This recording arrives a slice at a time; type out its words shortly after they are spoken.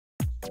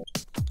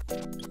Hello,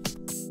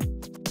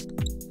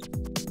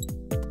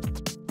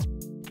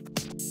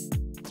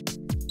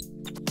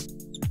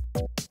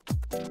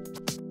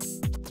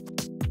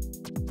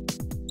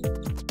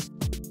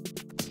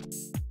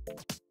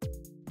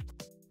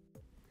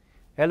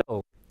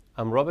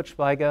 I'm Robert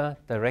Schweiger,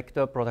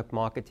 Director Product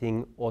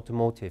Marketing,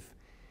 Automotive.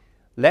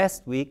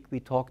 Last week we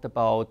talked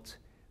about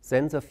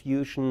sensor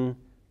fusion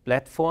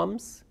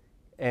platforms,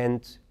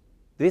 and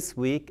this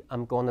week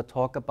I'm going to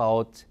talk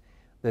about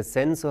the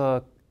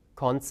sensor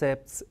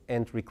concepts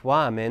and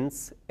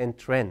requirements and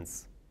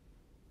trends.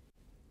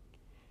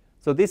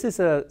 So this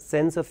is a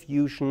sensor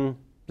fusion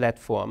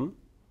platform,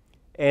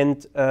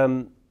 and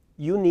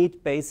you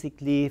need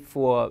basically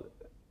for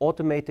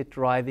automated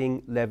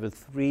driving level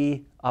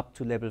 3 up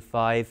to level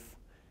 5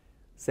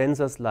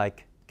 sensors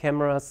like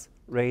cameras,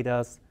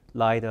 radars,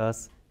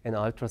 lidars, and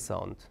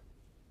ultrasound.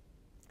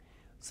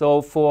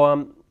 So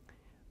for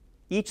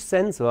each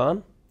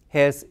sensor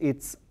has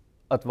its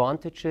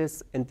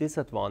advantages and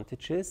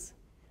disadvantages.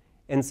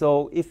 And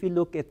so if we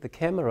look at the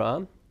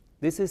camera,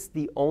 this is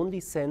the only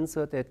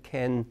sensor that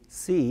can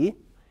see.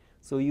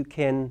 So you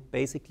can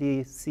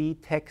basically see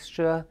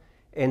texture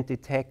and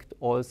detect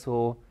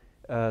also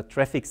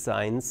traffic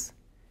signs,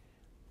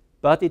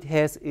 but it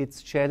has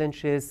its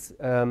challenges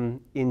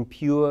in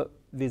pure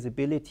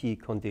visibility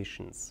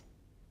conditions.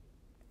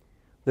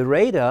 The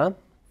radar,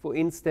 for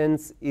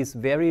instance, is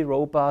very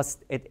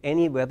robust at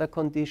any weather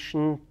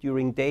condition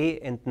during day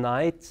and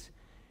night,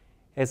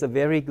 has a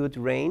very good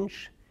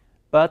range,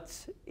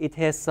 but it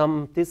has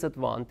some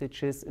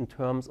disadvantages in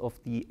terms of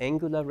the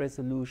angular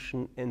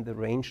resolution and the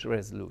range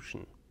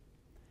resolution.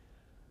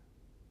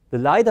 The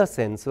Lidar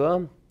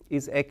sensor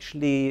is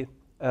actually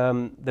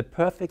the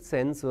perfect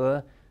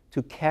sensor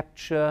to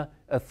capture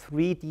a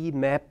 3D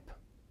map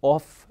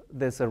of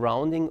the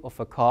surrounding of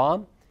a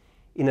car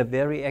in a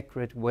very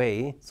accurate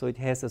way. So it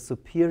has a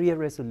superior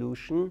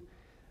resolution,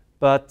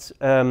 but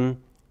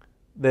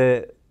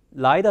the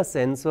Lidar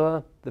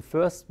sensor, the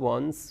first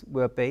ones,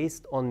 were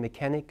based on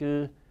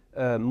mechanical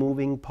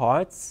moving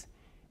parts,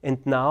 and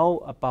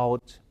now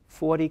about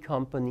 40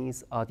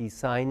 companies are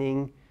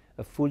designing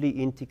a fully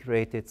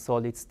integrated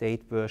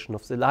solid-state version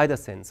of the Lidar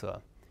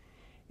sensor.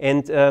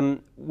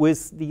 And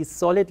with these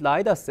solid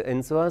Lidar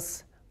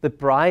sensors, the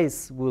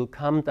price will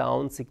come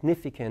down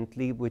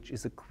significantly, which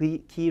is a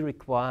key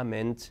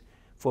requirement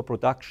for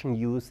production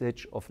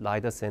usage of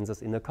Lidar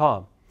sensors in a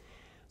car.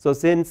 So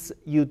since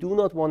you do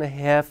not want to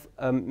have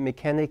a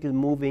mechanical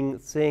moving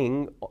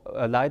thing,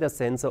 a Lidar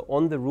sensor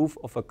on the roof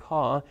of a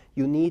car,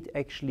 you need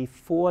actually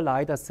 4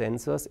 Lidar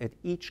sensors at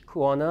each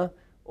corner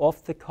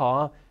of the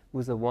car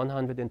with a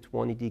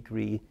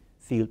 120-degree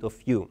field of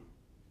view.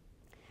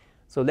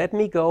 So let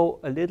me go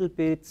a little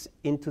bit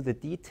into the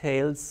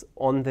details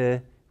on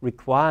the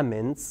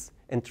requirements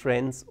and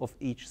trends of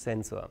each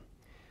sensor.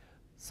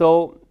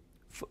 So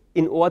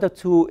in order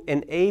to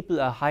enable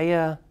a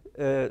higher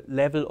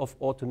level of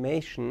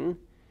automation,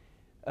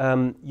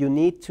 you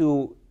need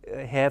to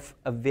have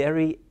a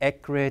very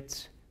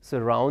accurate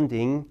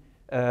surrounding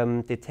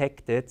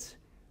detected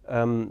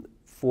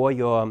for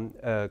your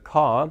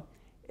car,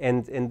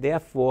 and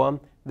therefore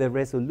the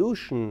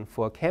resolution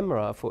for a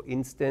camera, for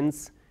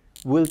instance,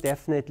 will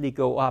definitely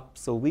go up.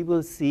 So we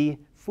will see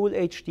full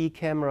HD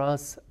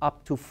cameras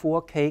up to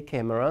 4K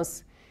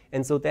cameras,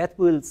 and so that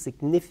will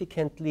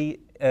significantly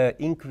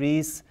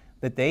increase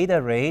the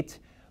data rate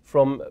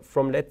from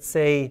let's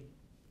say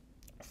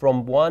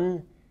from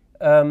 1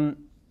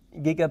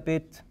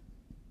 gigabit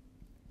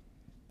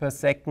per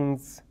second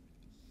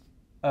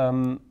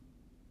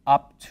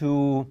up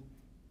to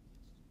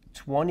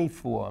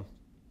 24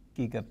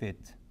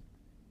 gigabit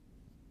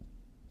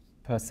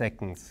per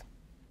second.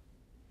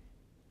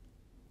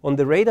 On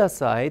the radar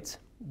side,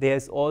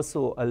 there's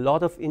also a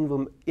lot of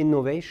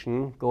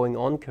innovation going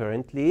on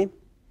currently,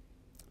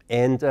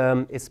 and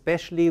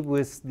especially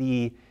with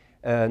the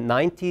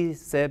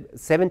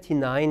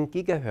 79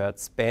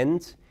 gigahertz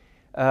band,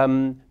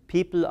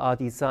 people are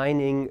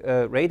designing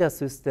radar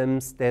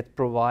systems that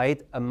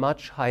provide a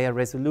much higher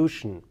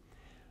resolution.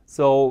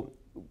 So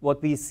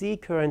what we see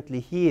currently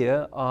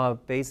here are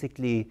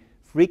basically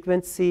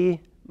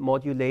frequency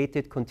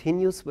modulated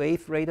continuous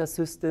wave radar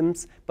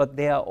systems, but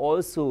there are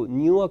also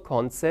newer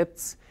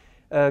concepts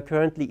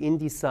currently in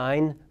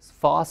design,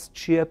 fast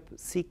chirp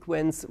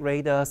sequence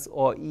radars,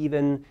 or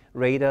even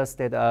radars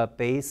that are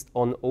based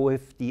on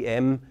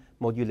OFDM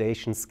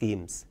modulation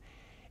schemes.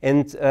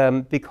 And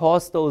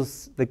because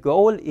the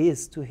goal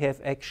is to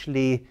have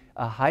actually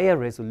a higher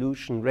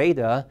resolution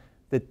radar,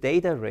 the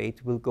data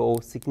rate will go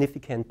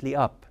significantly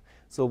up.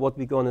 So what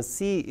we're going to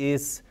see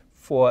is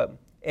for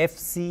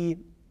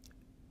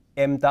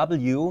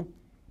FCMW,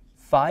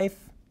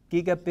 5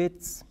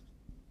 gigabits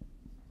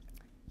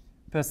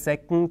per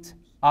second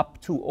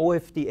up to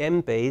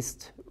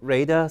OFDM-based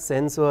radar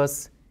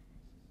sensors,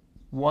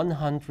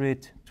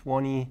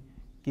 120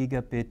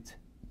 gigabit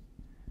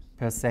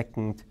per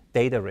second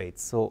data rate.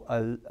 So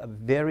a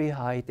very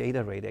high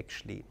data rate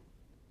actually.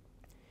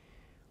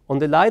 On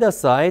the Lidar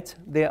side,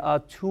 there are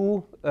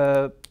two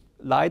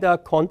Lidar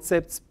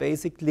concepts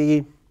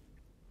basically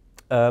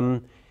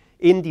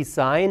in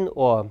design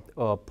or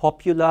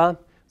popular.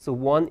 So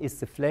one is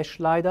the flash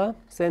Lidar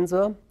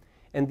sensor,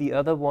 and the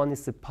other one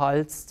is the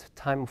pulsed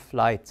time of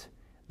flight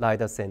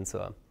Lidar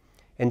sensor.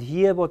 And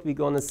here what we're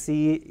going to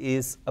see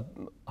is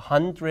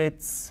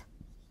hundreds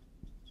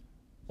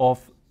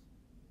of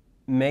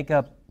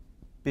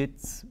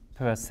megabits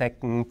per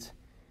second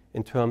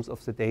in terms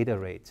of the data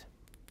rate.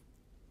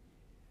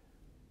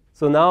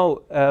 So now,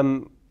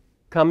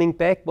 coming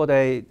back what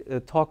I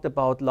talked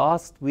about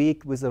last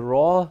week with a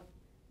raw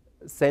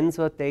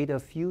sensor data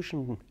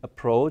fusion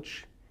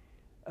approach,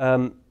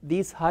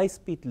 these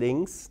high-speed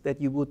links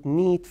that you would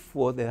need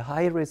for the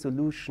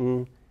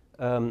high-resolution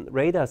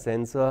radar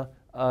sensor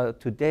are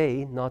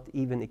today not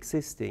even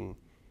existing.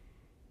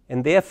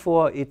 And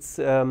therefore, it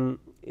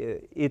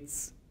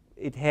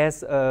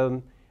has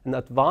an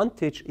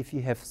advantage if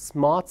you have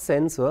smart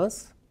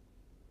sensors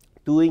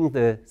doing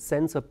the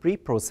sensor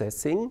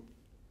pre-processing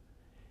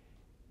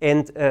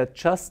and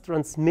just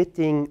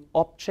transmitting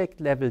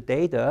object-level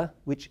data,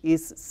 which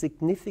is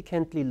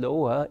significantly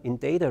lower in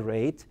data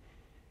rate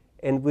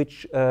and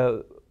which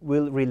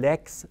will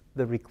relax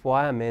the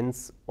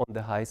requirements on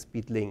the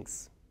high-speed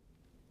links.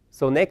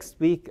 So next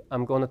week,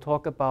 I'm going to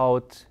talk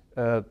about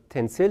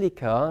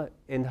Tensilica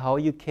and how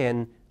you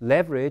can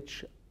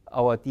leverage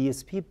our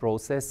DSP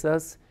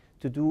processors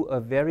to do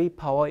a very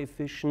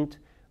power-efficient,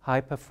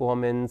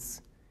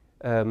 high-performance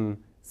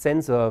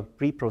sensor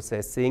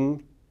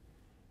pre-processing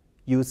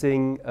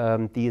using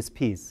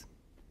DSPs.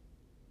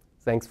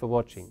 Thanks for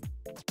watching.